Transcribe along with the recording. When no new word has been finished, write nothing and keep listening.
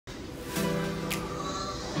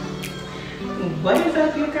What is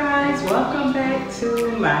up, you guys? Welcome back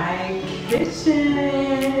to my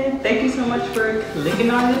kitchen. Thank you so much for clicking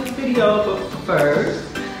on this video. But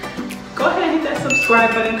first, go ahead and hit that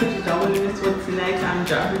subscribe button because you don't want to miss what's next. I'm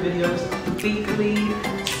dropping videos weekly,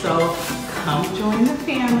 so come join the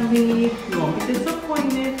family. You won't be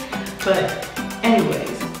disappointed. But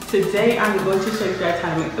anyways, today I'm going to show you guys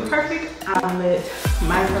how to make the perfect omelet.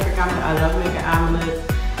 My perfect omelet. I love making omelets,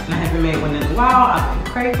 and I haven't made one in a while. I've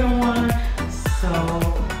been craving one. So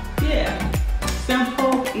yeah,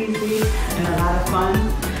 simple, easy, and a lot of fun.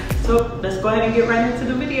 So let's go ahead and get right into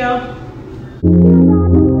the video.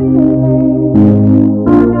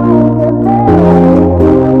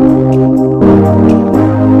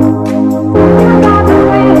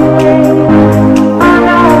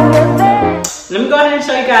 Let me go ahead and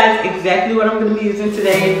show you guys exactly what I'm going to be using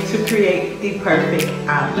today to create the perfect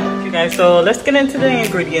omelet. Okay guys, so let's get into the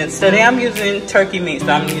ingredients. Today I'm using turkey meat, so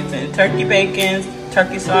I'm using turkey bacon,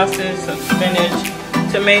 turkey sausage, some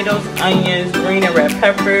spinach, tomatoes, onions, green and red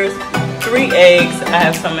peppers, 3 eggs. I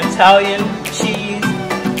have some Italian cheese,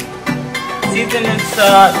 seasoning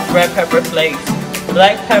salt, red pepper flakes,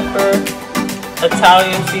 black pepper,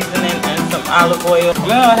 Italian seasoning, and some olive oil. I'm going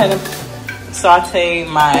to go ahead and saute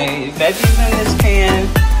my veggies in this pan,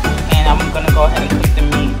 and I'm going to go ahead and cook the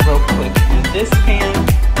meat real quick in this pan.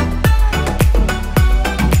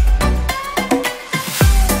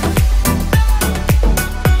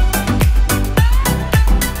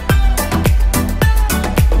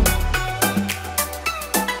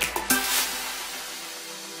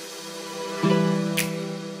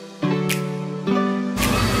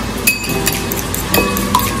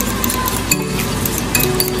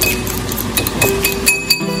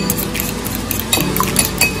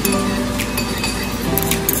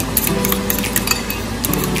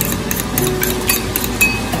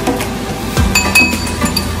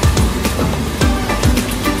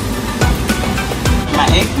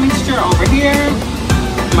 Over here,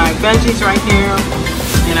 my veggies right here,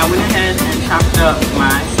 and I went ahead and chopped up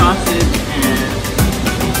my sausage and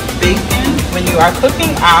bacon. When you are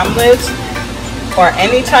cooking omelets or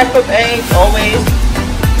any type of eggs, always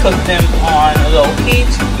cook them on a low heat.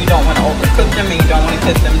 You don't want to overcook them, and you don't want to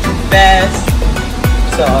cook them too fast.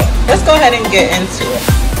 So let's go ahead and get into it.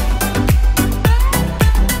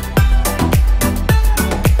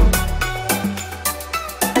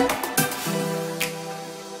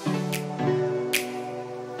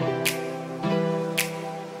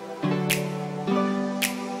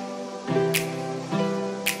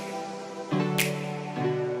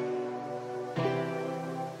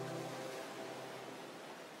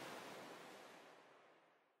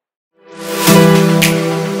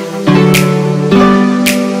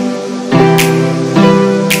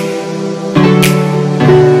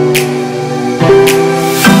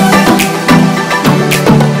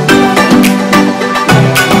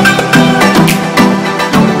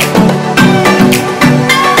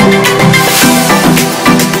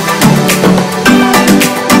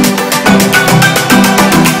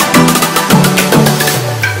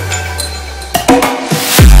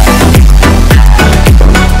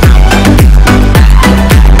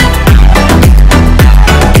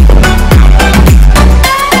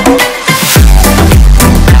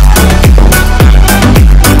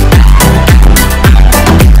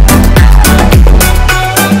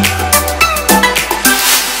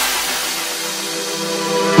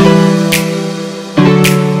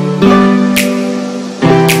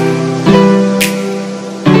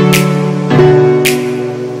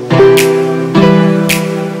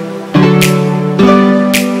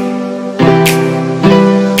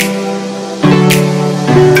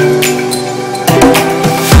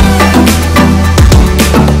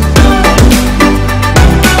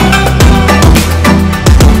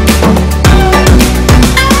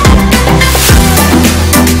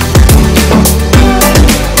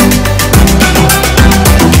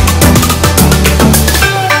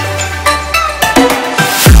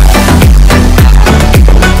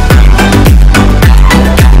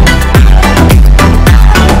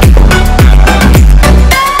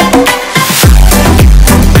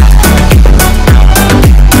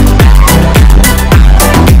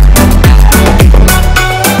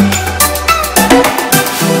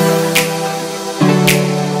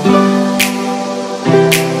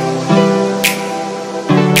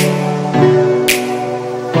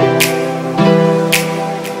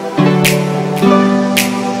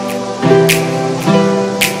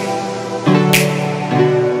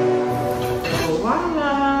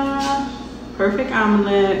 Perfect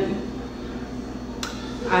omelet.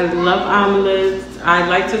 I love omelets. I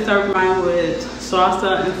like to serve mine with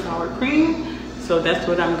salsa and sour cream. So that's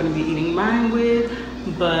what I'm gonna be eating mine with.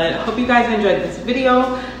 But hope you guys enjoyed this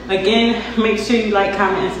video. Again, make sure you like,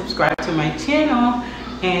 comment, and subscribe to my channel.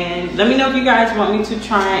 And let me know if you guys want me to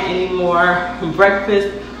try any more breakfast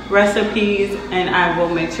recipes, and I will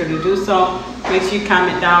make sure to do so. Make sure you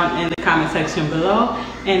comment down in the comment section below,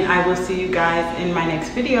 and I will see you guys in my next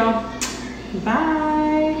video. Bye.